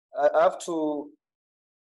I have to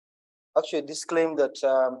actually disclaim that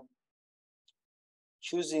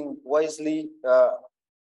choosing wisely,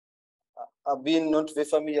 I've been not very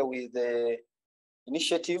familiar with the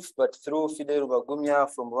initiative, but through Fidel Rubagumya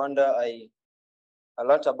from Rwanda, I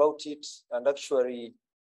learned about it and actually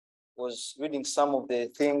was reading some of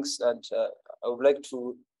the things, and I would like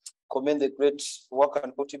to commend the great work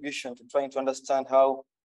and contribution to trying to understand how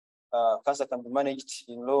cancer can be managed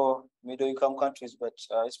in low, middle income countries, but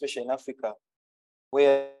especially in Africa,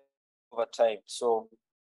 where over time. So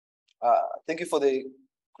thank you for the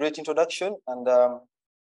great introduction, and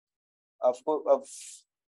I've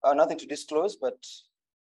nothing to disclose, but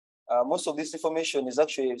most of this information is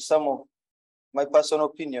actually some of my personal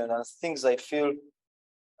opinion and things I feel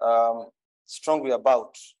strongly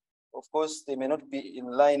about. Of course, they may not be in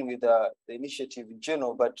line with the initiative in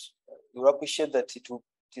general, but we appreciate that it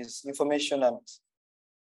is information and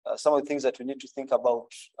some of the things that we need to think about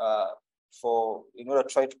in order to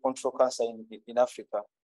try to control cancer in Africa.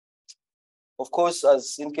 Of course,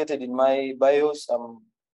 as indicated in my bios, I'm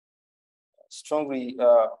strongly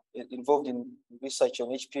involved in research on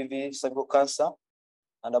HPV, cervical cancer,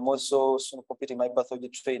 and I'm also soon completing my pathology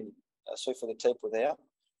training. Sorry for the typo there.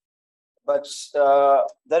 But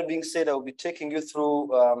that being said, I will be taking you through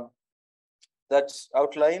that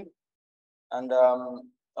outline, and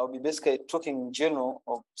I'll be basically talking in general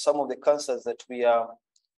of some of the cancers that we are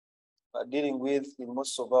dealing with in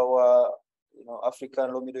most of our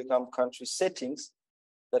African low middle income country settings,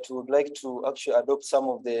 that we would like to actually adopt some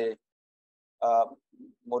of the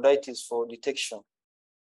modalities for detection.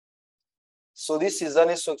 So this is an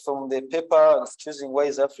extract from the paper Choosing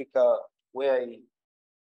Wise Africa, where I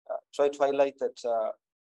try to highlight that,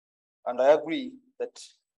 and I agree that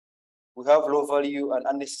we have low value and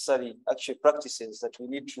unnecessary actual practices that we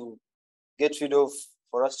need to get rid of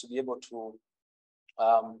for us to be able to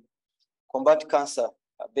combat cancer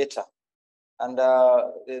better. And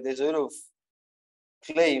there's a lot of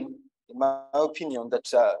claim, in my opinion,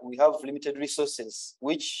 that we have limited resources,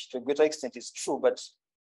 which to a greater extent is true. But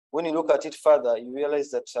when you look at it further, you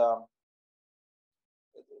realize that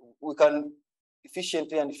we can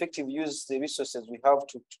efficiently and effectively use the resources we have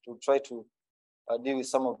to try to deal with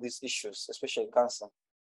some of these issues, especially cancer.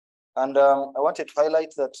 And I wanted to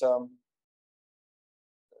highlight that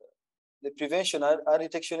the prevention and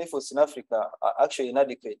detection efforts in Africa are actually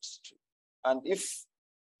inadequate. And if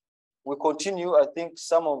we continue, I think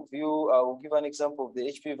some of you, I will give an example of the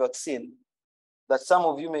HPV vaccine, that some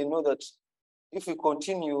of you may know that if we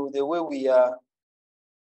continue the way we are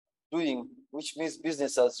doing, which means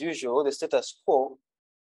business as usual, or the status quo,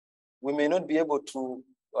 we may not be able to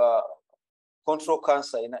control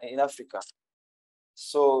cancer in Africa.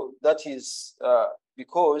 So that is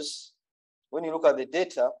because when you look at the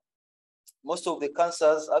data, most of the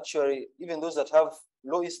cancers actually, even those that have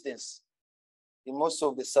low incidence in most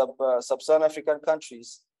of the sub-Saharan African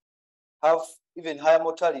countries, have even higher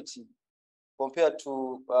mortality compared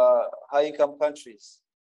to high-income countries,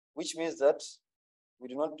 which means that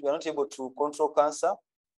we are not able to control cancer,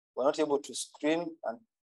 we're not able to screen and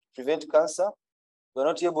prevent cancer, we're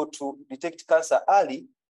not able to detect cancer early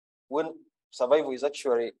when survival is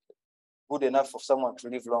actually good enough for someone to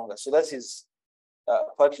live longer. So that is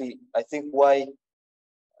partly, I think, why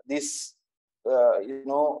this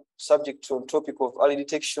subject to topic of early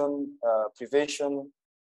detection, prevention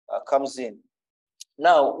comes in.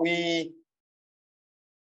 Now, we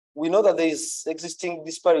know that there is existing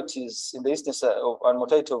disparities in the instance of and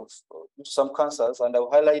mortality of some cancers, and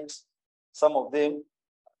I'll highlight some of them.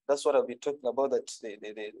 That's what I'll be talking about, that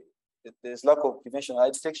there's lack of prevention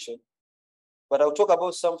and detection. But I'll talk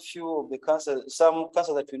about some few of the cancers, some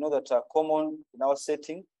cancers that we know that are common in our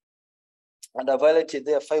setting, and I've highlighted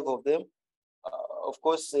there 5 of them. Of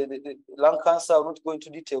course, the lung cancer, I'll not go into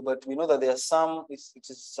detail, but we know that there are some, it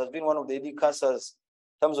has been one of the leading cancers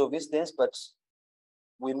in terms of incidence, but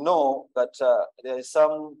we know that there is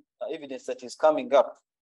some evidence that is coming up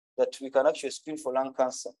that we can actually screen for lung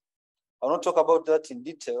cancer. I'll not talk about that in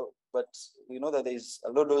detail, but we know that there is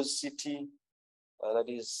a low-dose CT that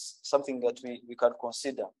is something that we can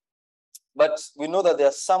consider. But we know that there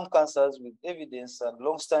are some cancers with evidence and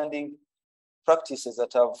long-standing practices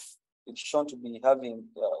that have been shown to be having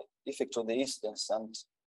effect on the incidence. And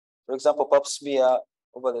for example, pap smear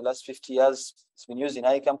over the last 50 years, it's been used in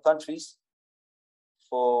high-income countries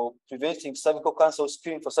for preventing cervical cancer or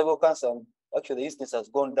screening for cervical cancer, and actually the incidence has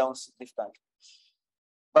gone down significantly.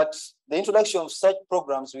 But the introduction of such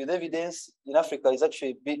programs with evidence in Africa is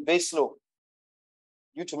actually very slow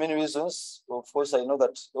due to many reasons. Of course, I know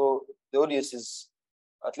that the audience is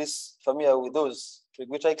at least familiar with those to a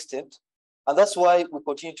greater extent. And that's why we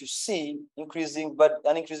continue to see an increasing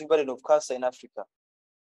burden of cancer in Africa.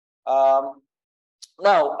 Now,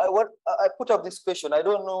 I put up this question. I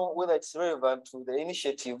don't know whether it's relevant to the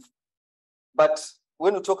initiative, but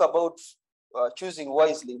when we talk about choosing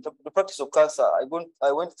wisely, the practice of cancer,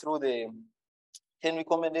 I went through the 10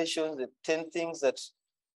 recommendations, the 10 things that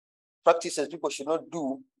practices people should not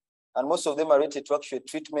do, and most of them are related to actual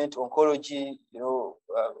treatment, oncology,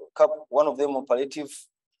 one of them on palliative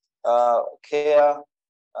care,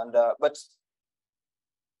 and but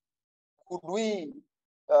could we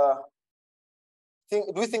do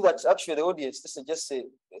we think that actually the audience, this is just a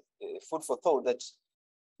food for thought, that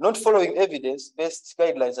not following evidence-based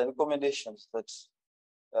guidelines and recommendations, that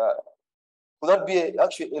could that be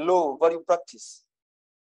actually a low value practice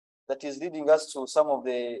that is leading us to some of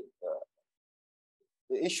the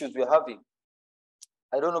issues we're having?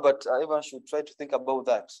 I don't know, but everyone should try to think about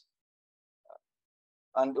that.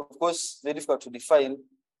 And of course, very difficult to define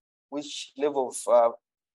which level of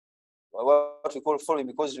what we call following,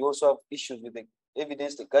 because we also have issues with the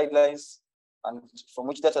evidence, the guidelines, and from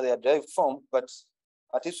which data they are derived from. But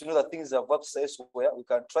at least we know that things have worked elsewhere. We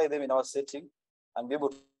can try them in our setting and be able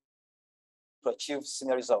to achieve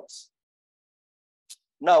similar results.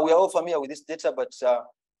 Now, we are all familiar with this data, but I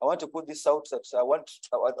want to put this out that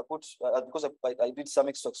because I did some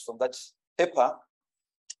extracts from that paper.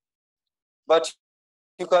 But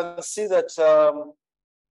you can see that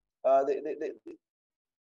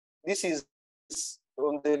this is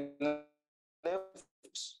on the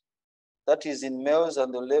left, that is in males,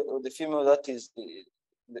 and the female, that is the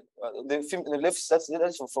left, that's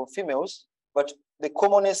for females. But the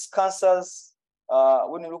commonest cancers,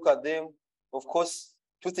 when you look at them, of course,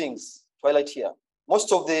 two things to highlight here.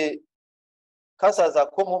 Most of the cancers are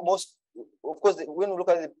common. Of course, when you look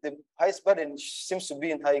at it, the highest burden seems to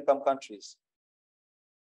be in high-income countries.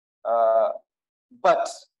 But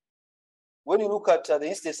when you look at the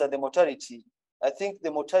incidence and the mortality, I think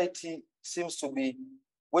the mortality seems to be,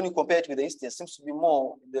 when you compare it with the incidence, seems to be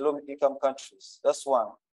more in the low-income countries. That's one,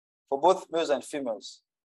 for both males and females.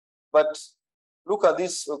 But look at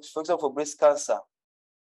this, for example, for breast cancer.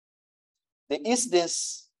 The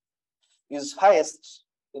incidence is highest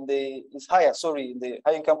in the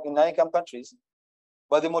high-income countries,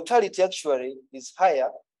 but the mortality actually is higher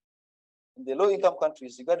in the low-income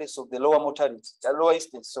countries, regardless of the lower mortality, the lower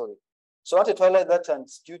incidence, sorry. So I wanted to highlight that, and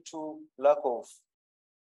it's due to lack of,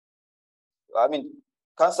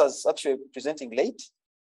 cancers actually presenting late,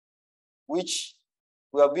 which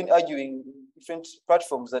we have been arguing in different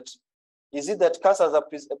platforms, that is it that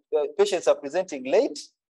patients are presenting late,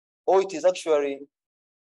 or it is actually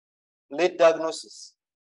late diagnosis?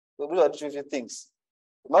 So those are different things.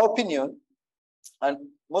 In my opinion, and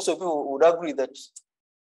most of you would agree, that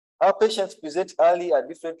our patients present early at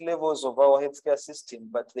different levels of our healthcare system,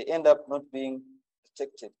 but they end up not being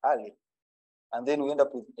detected early. And then we end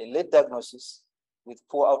up with a late diagnosis with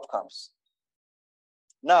poor outcomes.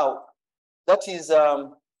 Now, that is,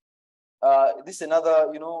 this is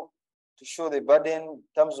another, to show the burden in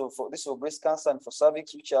terms of, this for breast cancer and for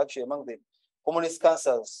cervix, which are actually among the commonest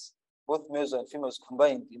cancers, both males and females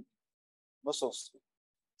combined in most of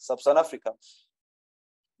sub-Saharan Africa.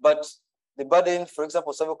 But the burden, for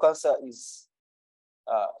example, cervical cancer is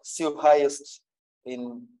still highest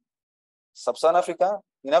in sub-Saharan Africa.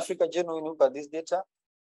 In Africa, generally, we look at this data,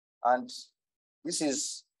 and this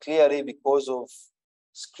is clearly because of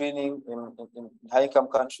screening in high-income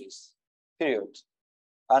countries, period.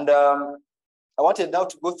 And I wanted now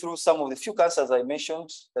to go through some of the few cancers I mentioned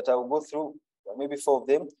that I will go through, maybe 4 of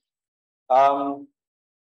them.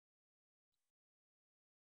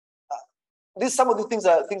 Some of the things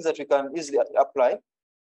are things that we can easily apply.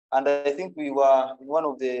 And I think we were in one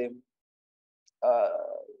of the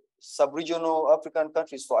sub-regional African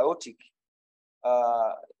countries for aortic.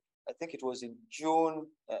 I think it was in June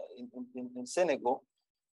in Senegal.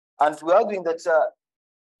 And we're arguing that,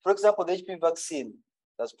 for example, the HPV vaccine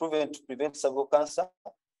has proven to prevent cervical cancer.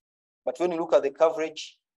 But when you look at the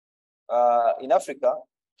coverage in Africa,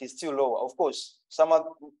 it is still lower. Of course, some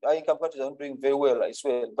high-income countries are not doing very well as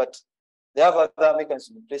well, but they have other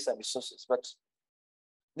mechanisms in place and resources. But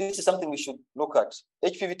this is something we should look at.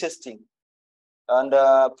 HPV testing, and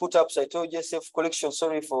put up cytology self-collection,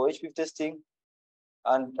 for HPV testing.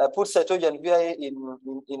 And I put cytology and VIA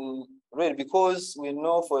in red because we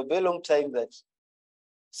know for a very long time that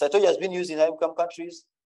cytology has been used in high-income countries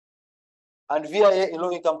and VIA in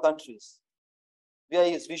low-income countries.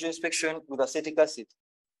 VIA is visual inspection with acetic acid,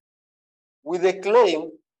 with a claim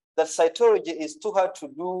that cytology is too hard to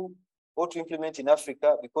do or to implement in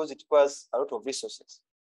Africa because it requires a lot of resources.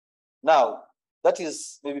 Now, that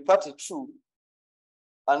is maybe partly true.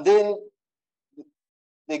 And then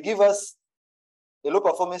they give us a low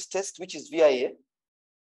performance test, which is VIA,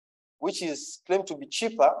 which is claimed to be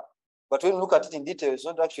cheaper, but when you look at it in detail, it's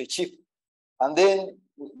not actually cheap. And then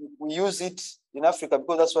we use it in Africa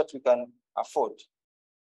because that's what we can afford.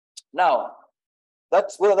 Now,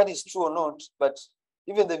 that's whether that is true or not, but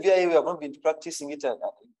even the VIA, we have not been practicing it and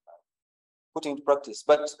putting into practice.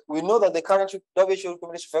 But we know that the current WHO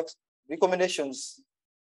recommendations,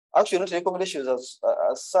 actually not recommendations as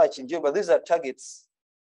such in general, but these are targets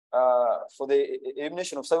for the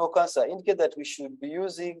elimination of cervical cancer, indicate that we should be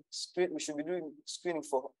doing screening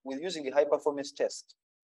with using a high performance test.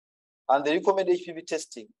 And they recommend HPV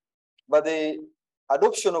testing. But the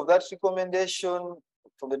adoption of that recommendation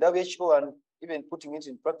from the WHO and even putting it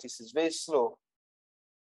in practice is very slow.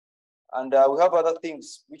 And we have other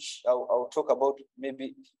things which I'll talk about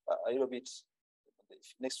maybe a little bit in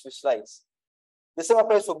the next few slides. The same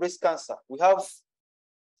applies for breast cancer. We have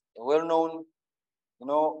a well-known,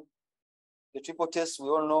 the triple test we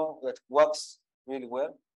all know that works really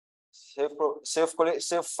well.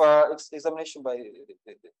 Self-examination by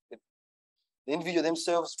the individual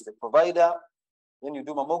themselves, with the provider. Then you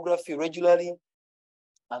do mammography regularly.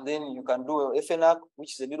 And then you can do a FNAC,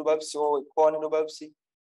 which is a needle biopsy or a core needle biopsy.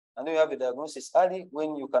 And then you have a diagnosis early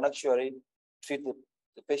when you can actually treat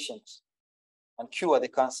the patient and cure the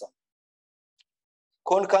cancer.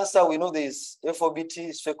 Colon cancer, we know there is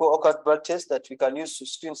FOBT, fecal occult blood test that we can use to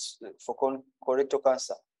screen for colorectal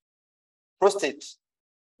cancer. Prostate,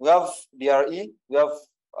 we have DRE, we have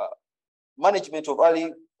management of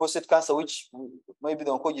early prostate cancer, which maybe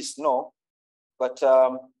the oncologists know, but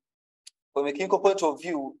from a clinical point of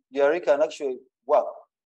view, DRE can actually work.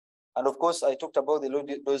 And of course, I talked about the low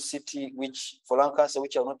dose CT, which for lung cancer,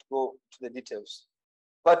 which I will not go to the details.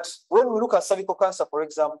 But when we look at cervical cancer, for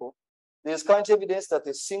example, there is current evidence that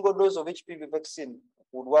a single dose of HPV vaccine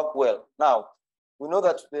would work well. Now, we know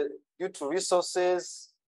that due to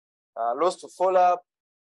resources, loss to follow-up,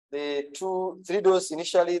 the 3 dose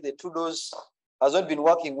initially, the 2 dose has not been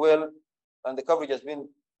working well, and the coverage has been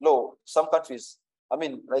low. Some countries, I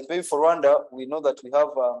mean, like maybe for Rwanda, we know that we have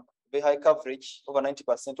very high coverage, over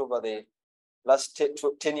 90% over the last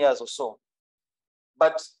 10 years or so.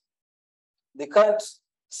 But the current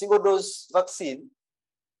single dose vaccine,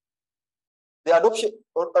 the adoption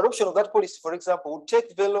of that policy, for example, would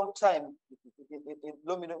take very long time in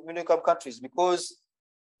low-income countries because,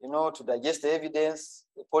 to digest the evidence,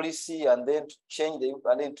 the policy, and then to change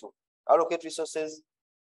and then to allocate resources.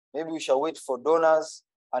 Maybe we shall wait for donors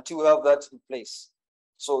until we have that in place.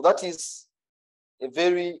 So that is a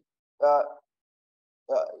very,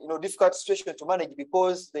 difficult situation to manage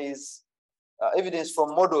because there is evidence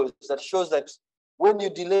from models that shows that when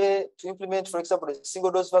you delay to implement, for example, a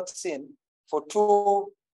single dose vaccine for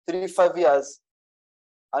 2, 3, 5 years,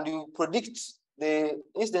 and you predict the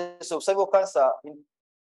incidence of cervical cancer in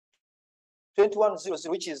 2100,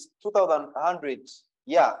 which is 2100,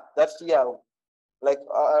 that year, like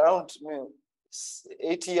around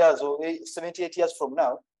 80 years or 78 years from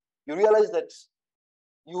now, you realize that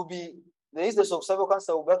the incidence of cervical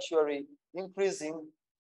cancer will be actually increasing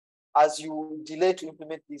as you delay to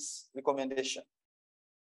implement this recommendation.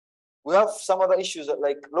 We have some other issues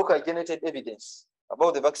like local generated evidence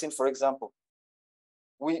about the vaccine, for example.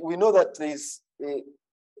 We know that there is a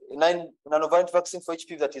nanovalent vaccine for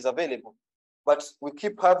HPV that is available, but we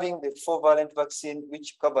keep having the 4-valent vaccine,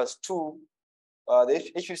 which covers 2,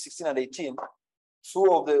 the HPV 16 and 18,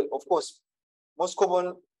 2 of the, of course, most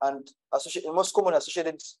common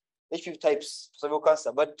associated HPV types, cervical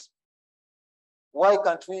cancer. But why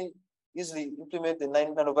can't we easily implement the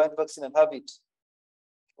 9-nanovalent vaccine and have it?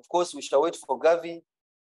 Of course, we shall wait for Gavi,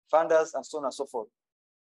 funders, and so on and so forth.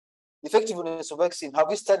 The effectiveness of vaccine, have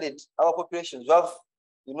we studied our populations?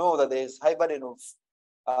 We know that there is high burden of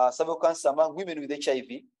cervical cancer among women with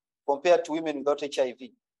HIV compared to women without HIV.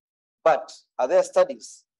 But are there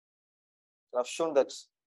studies that have shown that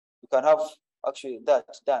you can have actually that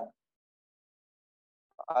done?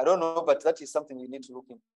 I don't know, but that is something we need to look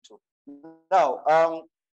into. Now,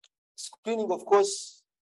 screening, of course,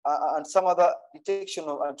 and some other detection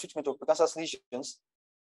and treatment of precancerous lesions.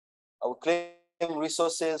 I will claim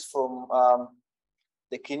resources from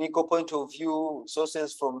the clinical point of view,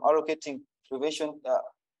 sources from allocating prevention,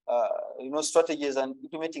 strategies and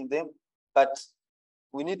implementing them. But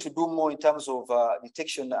we need to do more in terms of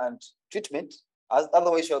detection and treatment.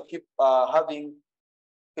 Otherwise, you'll keep having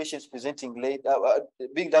patients presenting late,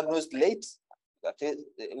 being diagnosed late,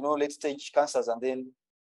 late stage cancers, and then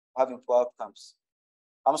having poor outcomes.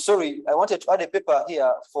 I'm sorry, I wanted to add a paper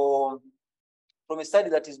here from a study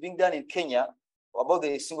that is being done in Kenya about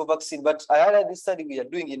the single vaccine, but I highlight this study we are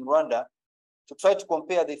doing in Rwanda to try to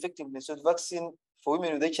compare the effectiveness of the vaccine for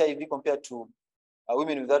women with HIV compared to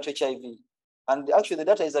women without HIV. And actually the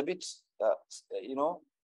data is a bit,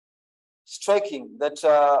 striking that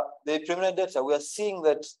the preliminary data, we are seeing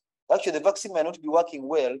that actually the vaccine might not be working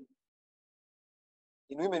well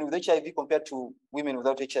in women with HIV compared to women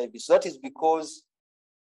without HIV. So that is because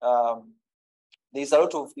there is a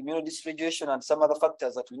lot of immunodysregulation and some other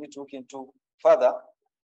factors that we need to look into further.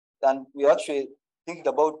 And we are actually thinking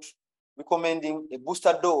about recommending a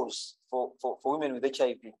booster dose for women with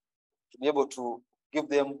HIV to be able to give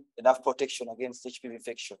them enough protection against HPV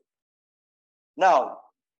infection. Now,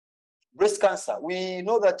 breast cancer. We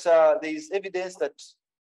know that there is evidence that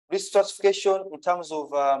risk stratification in terms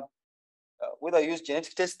of whether you use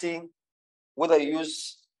genetic testing, whether you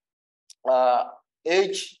use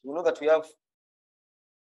age. You know that we have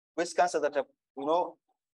breast cancer that are,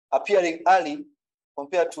 appearing early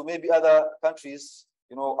compared to maybe other countries,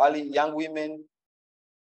 early young women.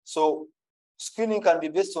 So screening can be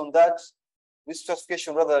based on that risk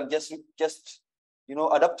stratification rather than just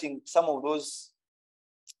adapting some of those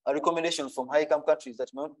recommendations from high-income countries that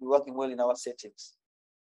may not be working well in our settings.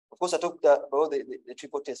 Of course, I talked about the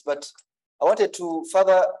triple test, but I wanted to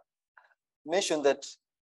further mention that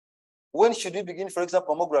when should we begin, for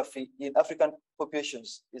example, mammography in African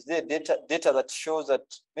populations? Is there data that shows that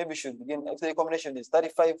maybe we should begin, if the recommendation is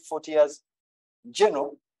 35, 40 years in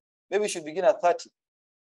general, maybe we should begin at 30.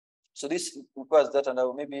 So this requires that, and I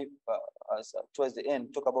will maybe towards the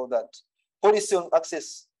end talk about that. Policy on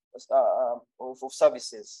access of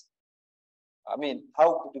services. I mean,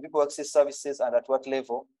 how do people access services and at what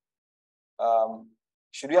level?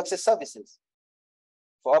 Should we access services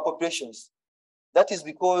for our populations? That is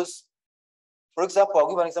because, for example, I'll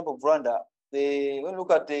give an example of Rwanda. When you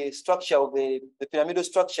look at the structure of the pyramidal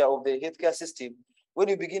structure of the healthcare system, when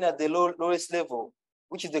you begin at the lowest level,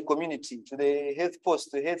 which is the community, to the health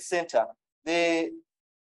post, to the health center, the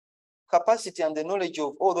capacity and the knowledge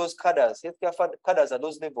of all those cadres, healthcare cadres at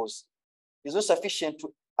those levels, is not sufficient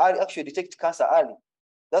to actually detect cancer early.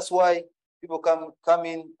 That's why people come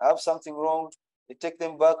in, have something wrong, they take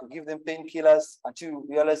them back, give them painkillers until you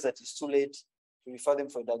realize that it's too late to refer them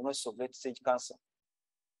for a diagnosis of late-stage cancer.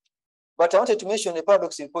 But I wanted to mention a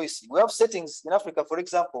paradox in policy. We have settings in Africa, for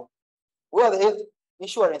example, where the health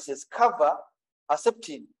insurances cover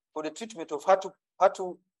accepting for the treatment of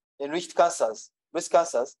HER2-enriched cancers, breast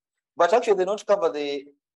cancers, but actually they don't cover the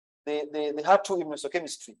HER2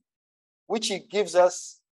 immunohistochemistry, which gives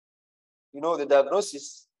us, the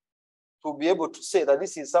diagnosis to be able to say that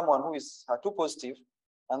this is someone who is HER2 positive,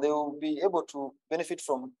 and they will be able to benefit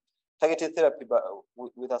from targeted therapy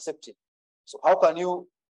with Herceptin. So how can you,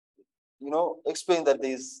 explain that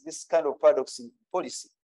there is this kind of paradox in policy,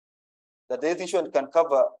 that the health insurance can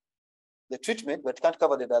cover the treatment, but can't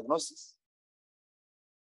cover the diagnosis?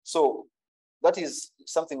 So that is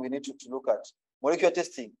something we need to look at. Molecular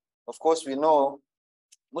testing. Of course, we know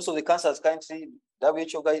most of the cancers currently,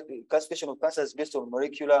 WHO classification of cancer is based on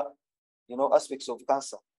molecular, aspects of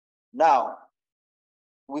cancer. Now,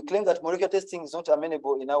 we claim that molecular testing is not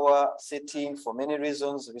amenable in our setting for many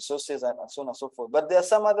reasons, resources, and so on and so forth. But there are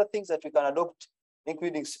some other things that we can adopt,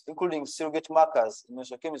 including surrogate markers in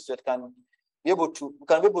immunohistochemistry that can be able to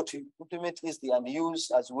implement easily and use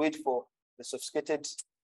as weight for the sophisticated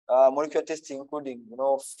molecular testing, including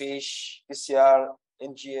FISH, PCR,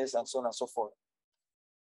 NGS, and so on and so forth.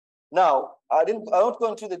 Now, I won't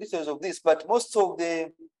go into the details of this, but most of the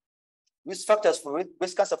risk factors for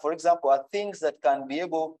breast cancer, for example, are things that can be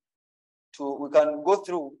able to, we can go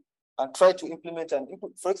through and try to implement. And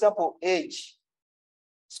for example, age,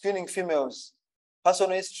 screening females,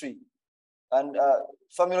 personal history, and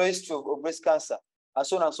family history of breast cancer, and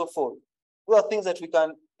so on and so forth. Those are things that we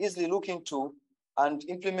can easily look into and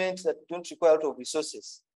implement that don't require a lot of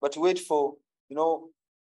resources, but wait for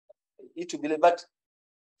it to be. But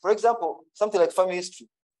for example, something like family history,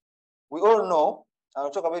 we all know, and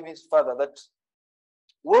I'll talk about this further, that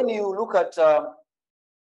when you look at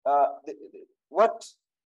what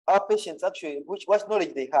our patients actually, what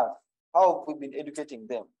knowledge they have, how have we been educating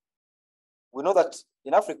them? We know that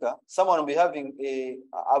in Africa, someone will be having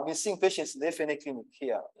I've been seeing patients in the FNA clinic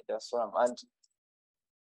here in Dar es Salaam, and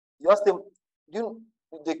you ask them,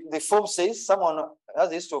 the form says someone has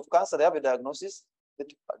a history of cancer, they have a diagnosis,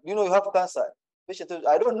 that, you have cancer. Patient says,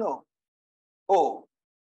 I don't know. Oh,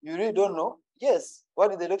 you really don't know? Yes. What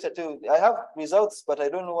did the doctor tell you? I have results, but I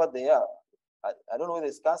don't know what they are. I don't know whether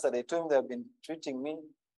it's cancer. They told me they've been treating me.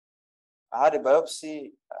 I had a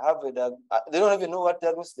biopsy. They don't even know what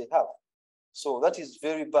diagnosis they have. So that is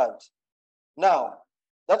very bad. Now,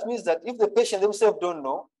 That means that if the patient themselves don't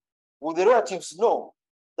know, will the relatives know?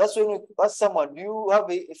 That's when we ask someone, do you have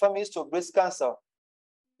a family history of breast cancer?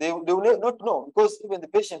 They will not know, because even the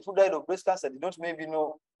patient who died of breast cancer did not maybe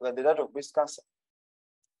know that they died of breast cancer.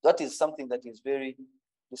 That is something that is very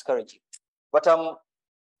discouraging. But I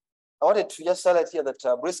wanted to just highlight here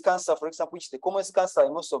that breast cancer, for example, which is the commonest cancer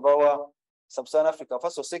in most of our sub-Saharan Africa,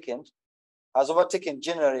 first or second, has overtaken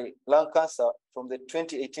generally lung cancer from the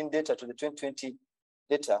 2018 data to the 2020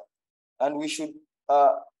 data. And we should,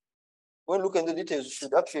 when looking at the details, we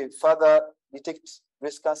should actually further detect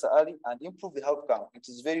breast cancer early and improve the outcome. It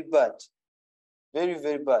is very bad, very,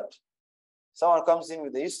 very bad. Someone comes in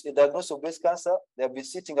with a diagnosis of breast cancer, they have been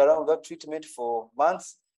sitting around that treatment for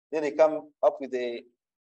months, then they come up with an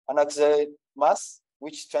axillary mass,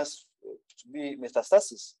 which turns to be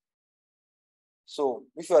metastasis. So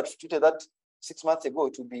if you had treated that 6 months ago,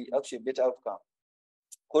 it would be actually a better outcome.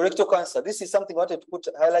 Colorectal cancer, this is something I wanted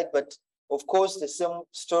to highlight, but of course, the same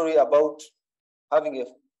story about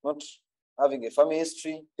not having a family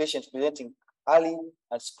history, patients presenting early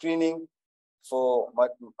and screening for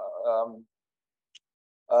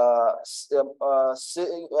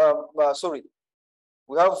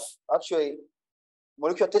we have actually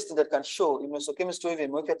molecular testing that can show, immunohistochemistry,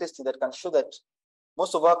 even molecular testing that can show that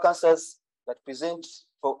most of our cancers that present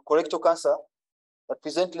for colorectal cancer that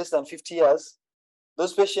present less than 50 years,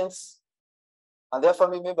 those patients and their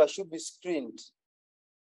family members should be screened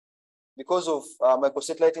because of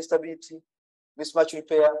microsatellite instability, mismatch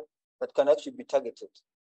repair that can actually be targeted.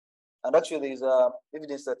 And actually, there is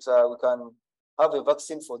evidence that we can have a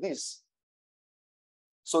vaccine for this.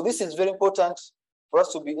 So this is very important for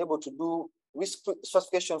us to be able to do risk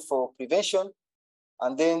stratification for prevention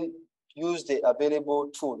and then use the available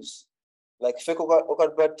tools like fecal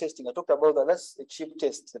occult blood testing. I talked about that. That's a cheap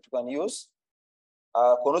test that you can use.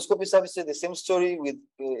 Colonoscopy services, the same story with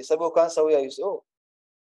cervical cancer, where you say, oh,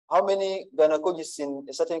 how many gynecologists in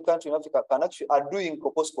a certain country in Africa are doing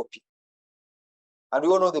colposcopy? And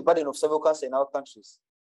we all know the burden of cervical cancer in our countries.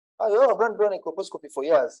 I've done a colposcopy for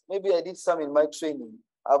years. Maybe I did some in my training.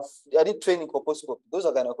 I did training colposcopy. Those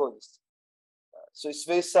are gynecologists. So it's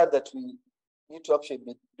very sad that we need to actually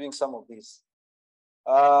be doing some of these.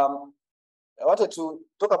 I wanted to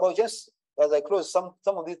talk about, just as I close, some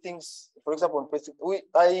of these things. For example,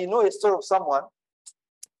 I know a story of someone,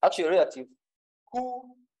 actually a relative, who,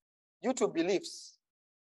 due to beliefs,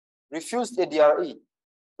 refused a DRE.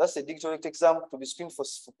 That's a digital exam to be screened for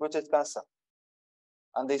prostate cancer.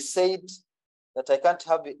 And they said that I can't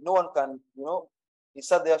have it. No one can,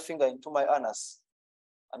 insert their finger into my anus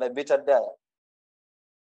and I better die.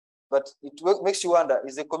 But it makes you wonder,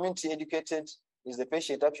 is the community educated? Is the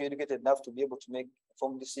patient actually educated enough to be able to make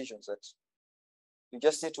informed decisions? That you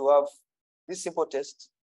just need to have this simple test,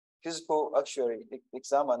 physical actually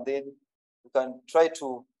exam, and then you can try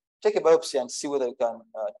to take a biopsy and see whether you can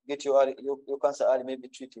get your cancer early, maybe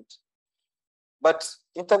treat it. But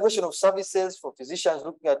integration of services for physicians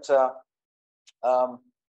looking at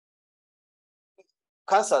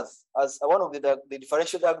cancers as one of the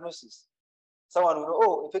differential diagnoses. Someone will know,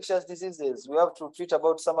 oh, infectious diseases, we have to treat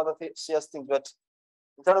about some other serious things, but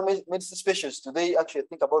internal medicine specialists, do they actually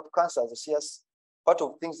think about cancer as a serious part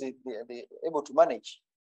of things they're able to manage?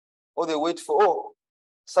 Or they wait for, oh,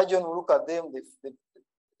 surgeon will look at them, the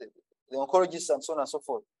oncologists, and so on and so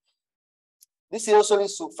forth. This also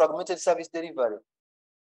leads to fragmented service delivery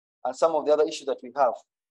and some of the other issues that we have,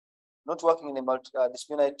 not working in a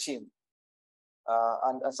multidisciplinary team.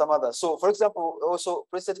 And some others. So, for example, also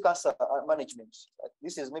prostate cancer management.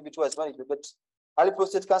 This is maybe towards management, but early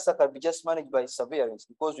prostate cancer can be just managed by surveillance,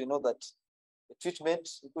 because we know that the treatment,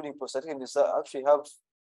 including prostatectomy, actually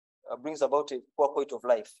brings about a poor quality of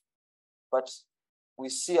life. But we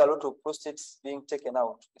see a lot of prostates being taken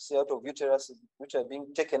out. We see a lot of uteruses which are being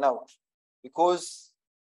taken out because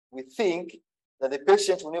we think that the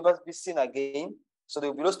patient will never be seen again, so they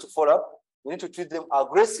will be lost to follow-up. We need to treat them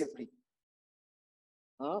aggressively.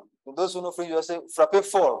 Those who know French, you say frappe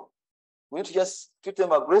fort. We need to just treat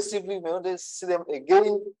them aggressively. We may not see them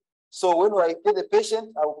again. So when I get the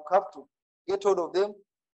patient, I will have to get hold of them.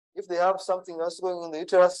 If they have something else going in the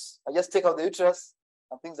uterus, I just take out the uterus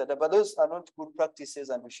and things like that. But those are not good practices,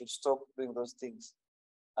 and we should stop doing those things.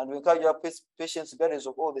 And we encourage our patients, regardless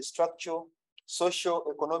of all the structural, social,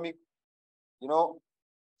 economic,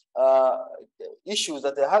 issues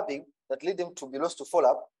that they're having that lead them to be lost to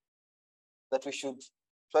follow-up, that we should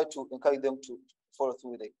try to encourage them to follow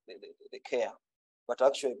through the care, but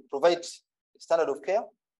actually provide a standard of care,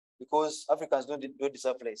 because Africans don't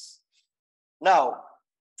deserve less. Now,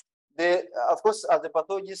 of course, as a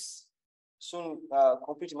pathologist, soon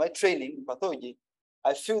completing my training in pathology,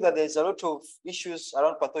 I feel that there's a lot of issues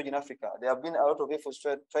around pathology in Africa. There have been a lot of efforts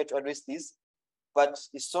to try to address this, but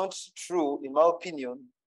it's not true, in my opinion,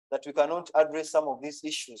 that we cannot address some of these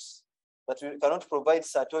issues, that we cannot provide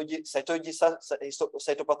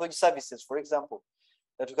cytopathology services, for example,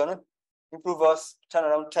 that we cannot improve our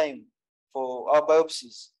turnaround time for our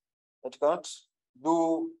biopsies, that we cannot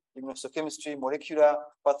do immunohistochemistry, molecular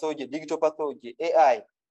pathology, digital pathology, AI,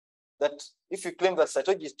 that if you claim that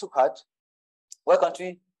cytology is too hard, why can't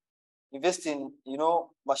we invest in,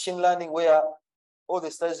 machine learning, where all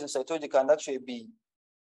the studies in cytology can actually be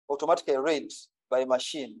automatically read by a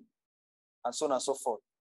machine, and so on and so forth.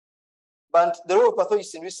 But the role of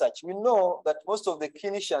pathologists in research, we know that most of the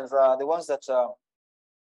clinicians are the ones that are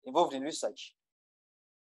involved in research.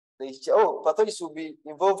 Pathologists will be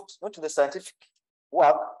involved not in the scientific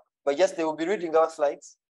work, but just they will be reading our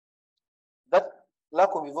slides. That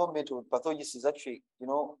lack of involvement with pathologists is actually,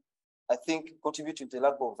 I think, contributing to the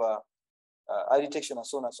lack of eye detection and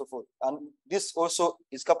so on and so forth. And this also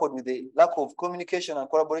is coupled with the lack of communication and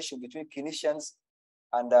collaboration between clinicians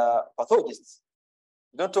and pathologists.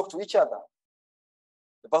 They don't talk to each other.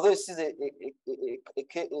 The pathologist sees a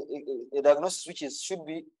diagnosis which should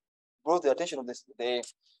be brought to the attention of the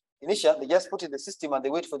clinician. They just put it in the system and they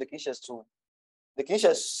wait for the clinicians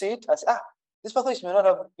see it and say, this pathologist may not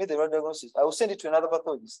have made the right diagnosis. I will send it to another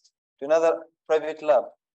pathologist, to another private lab,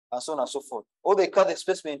 and so on and so forth. Or they cut the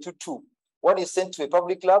specimen into two. One is sent to a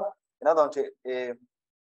public lab, another one to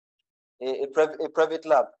a private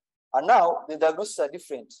lab. And now the diagnoses are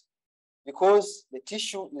different because the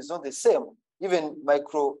tissue is not the same. Even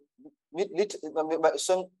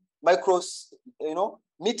some micros,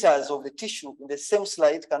 meters of the tissue in the same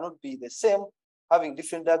slide cannot be the same, having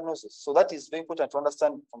different diagnoses. So that is very important to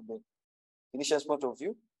understand from the clinician's point of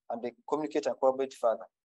view, and they communicate and collaborate further.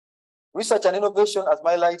 Research and innovation, as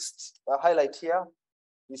my highlight here,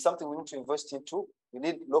 is something we need to invest into. We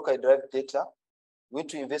need locally derived data. We need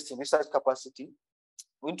to invest in research capacity.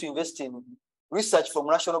 We need to invest in research from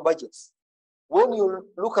national budgets. When you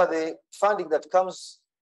look at the funding that comes,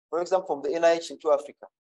 for example, from the NIH into Africa,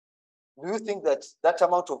 do you think that that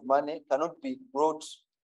amount of money cannot be brought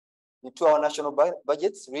into our national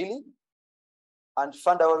budgets, really, and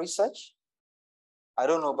fund our research? I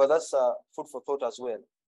don't know, but that's food for thought as well.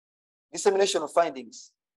 Dissemination of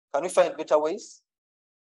findings. Can we find better ways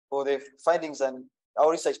for the findings and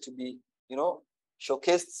our research to be,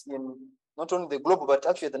 showcased in not only the global, but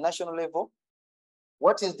actually at the national level?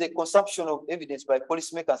 What is the consumption of evidence by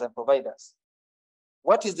policymakers and providers?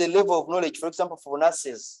 What is the level of knowledge, for example, for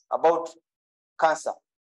nurses about cancer?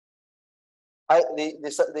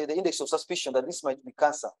 The index of suspicion that this might be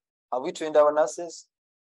cancer. Have we trained our nurses?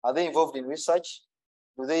 Are they involved in research?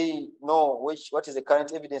 Do they know what is the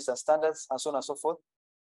current evidence and standards, and so on and so forth?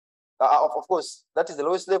 Of course, that is the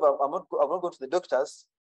lowest level. I'm not going to the doctors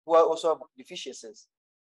who also have deficiencies.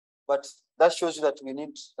 But that shows you that we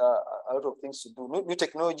need a lot of things to do. New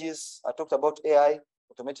technologies. I talked about AI,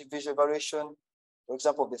 automatic visual evaluation. For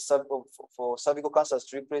example, for cervical cancers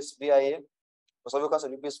to replace VIA, and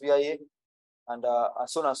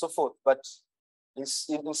so on and so forth. But in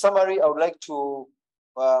summary, I would like to,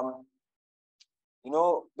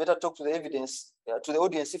 better talk to the evidence, to the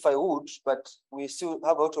audience if I would, but we still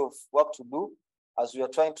have a lot of work to do as we are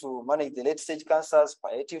trying to manage the late stage cancers,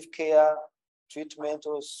 palliative care, treatment,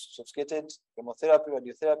 or sophisticated chemotherapy,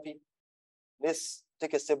 radiotherapy. Let's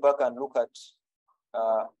take a step back and look at,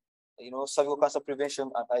 cervical cancer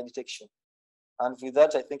prevention and eye detection. And with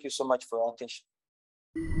that, I thank you so much for your attention.